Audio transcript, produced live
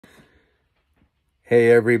Hey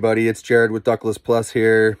everybody, it's Jared with Ductless Plus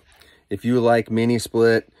here. If you like mini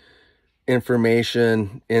split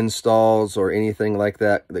information, installs, or anything like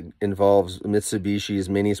that that involves Mitsubishi's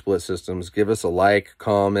mini split systems, give us a like,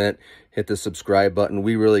 comment, hit the subscribe button.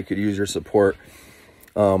 We really could use your support.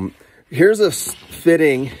 Here's a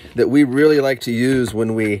fitting that we really like to use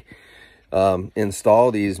when we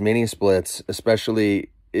install these mini splits, especially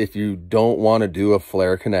if you don't want to do a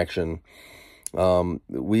flare connection.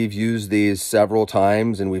 We've used these several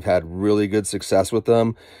times and we've had really good success with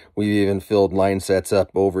them. We've even filled line sets up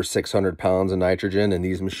over 600 pounds of nitrogen, and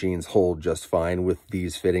these machines hold just fine with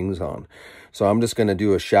these fittings on. So I'm just going to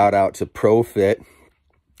do a shout out to ProFit.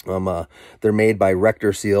 They're made by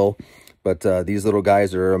RectorSeal, but these little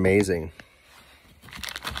guys are amazing.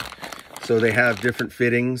 So they have different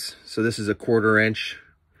fittings. So this is a 1/4 inch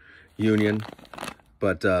union,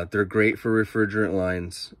 but they're great for refrigerant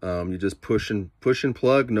lines. You just push and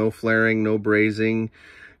plug, no flaring, no brazing,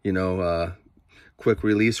 you know, quick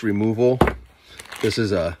release removal. This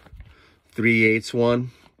is a 3/8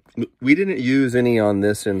 one. We didn't use any on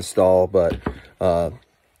this install, but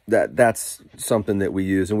that's something that we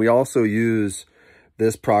use. And we also use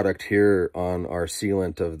this product here on our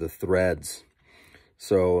sealant of the threads.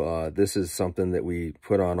 So this is something that we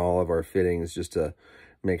put on all of our fittings just to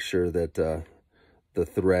make sure that the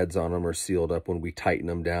threads on them are sealed up when we tighten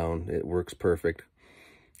them down. It works perfect.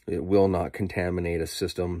 It will not contaminate a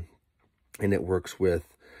system, and it works with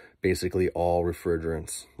basically all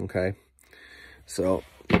refrigerants. Okay, so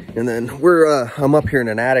and then I'm up here in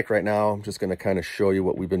an attic right now. I'm just going to kind of show you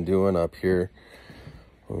what we've been doing up here.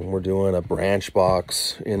 We're doing a branch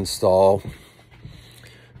box install.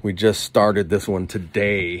 We just started this one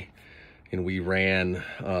today, and we ran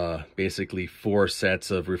basically 4 sets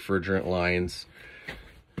of refrigerant lines.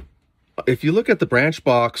 If you look at the branch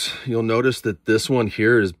box, you'll notice that this one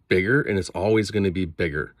here is bigger, and it's always going to be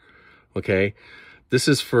bigger. Okay, this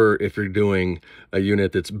is for if you're doing a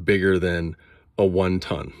unit that's bigger than a 1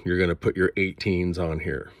 ton. You're going to put your 18s on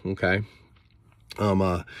here. Okay,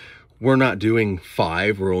 we're not doing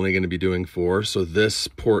 5, we're only going to be doing 4. So this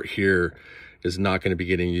port here is not going to be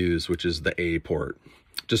getting used, which is the A port.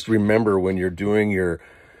 Just remember when you're doing your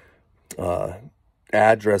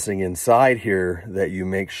addressing inside here that you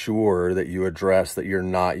make sure that you address that you're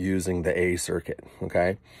not using the A circuit.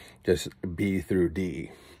 Okay, just B through D.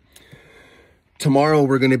 Tomorrow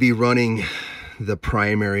we're going to be running the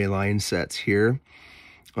primary line sets here.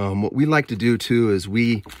 What we like to do too is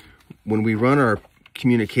when we run our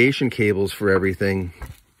communication cables for everything,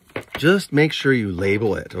 just make sure you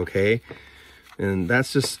label it. Okay, and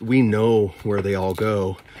that's just, we know where they all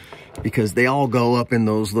go because they all go up in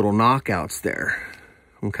those little knockouts there.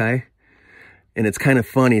 Okay, and it's kind of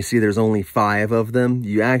funny. See, there's only 5 of them.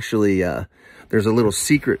 You actually there's a little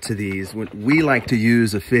secret to these. We like to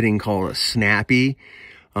use a fitting called a snappy,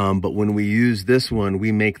 but when we use this one,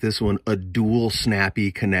 we make this one a dual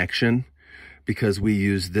snappy connection because we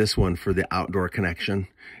use this one for the outdoor connection,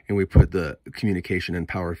 and we put the communication and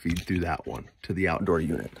power feed through that one to the outdoor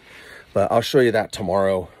unit. But I'll show you that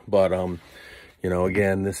tomorrow. But you know,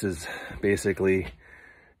 again, this is basically,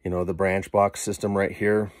 you know, the branch box system right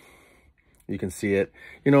here. You can see it,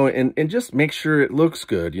 you know, and just make sure it looks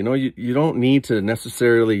good. You know, you don't need to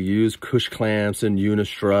necessarily use cush clamps and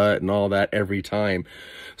unistrut and all that every time,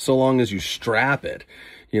 so long as you strap it,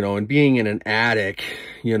 you know. And being in an attic,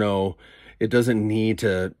 you know, it doesn't need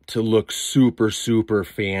to look super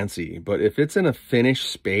fancy. But if it's in a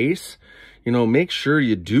finished space, you know, make sure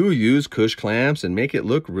you do use cush clamps and make it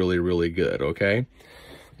look really good. Okay,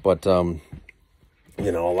 but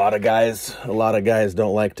you know, a lot of guys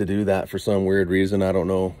don't like to do that for some weird reason. I don't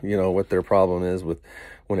know, you know, what their problem is with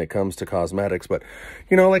when it comes to cosmetics. But,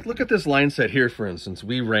 you know, like, look at this line set here, for instance.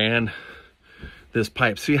 We ran this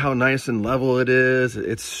pipe. See how nice and level it is?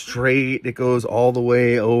 It's straight. It goes all the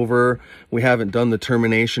way over. We haven't done the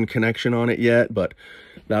termination connection on it yet, but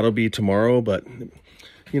that'll be tomorrow. But,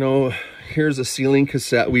 you know, here's a sealing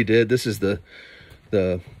cassette we did. This is the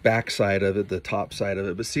back side of it, the top side of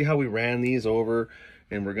it. But see how we ran these over,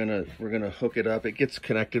 and we're gonna hook it up. It gets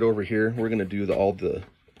connected over here. We're gonna do all the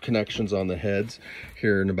connections on the heads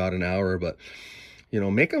here in about an hour. But, you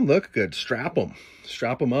know, make them look good. Strap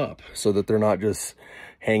them up so that they're not just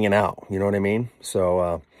hanging out. You know what I mean?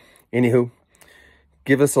 So anywho,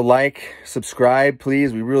 give us a like, subscribe,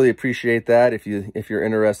 please. We really appreciate that. If you're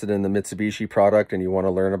interested in the Mitsubishi product and you want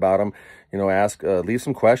to learn about them, you know, leave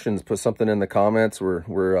some questions, put something in the comments.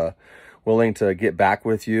 We're willing to get back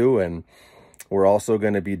with you, and we're also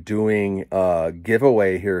going to be doing a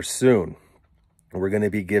giveaway here soon. We're going to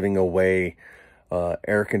be giving away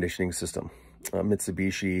air conditioning system,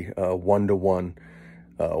 Mitsubishi 1-to-1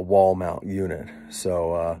 wall mount unit.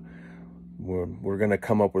 So we're going to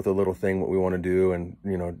come up with a little thing what we want to do, and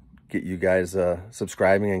you know, get you guys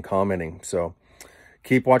subscribing and commenting. So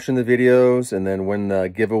keep watching the videos, and then when the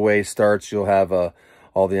giveaway starts, you'll have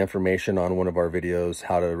all the information on one of our videos,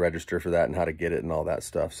 how to register for that and how to get it and all that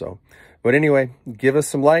stuff. So, but anyway, give us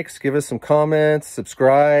some likes, give us some comments,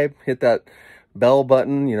 subscribe, hit that bell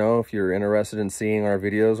button. You know, if you're interested in seeing our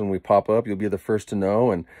videos when we pop up, you'll be the first to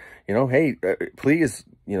know. And, you know, hey, please,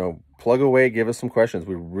 you know, plug away, give us some questions.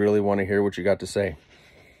 We really want to hear what you got to say.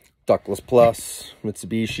 Ductless Plus,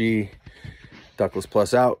 Mitsubishi, Ductless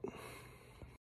Plus out.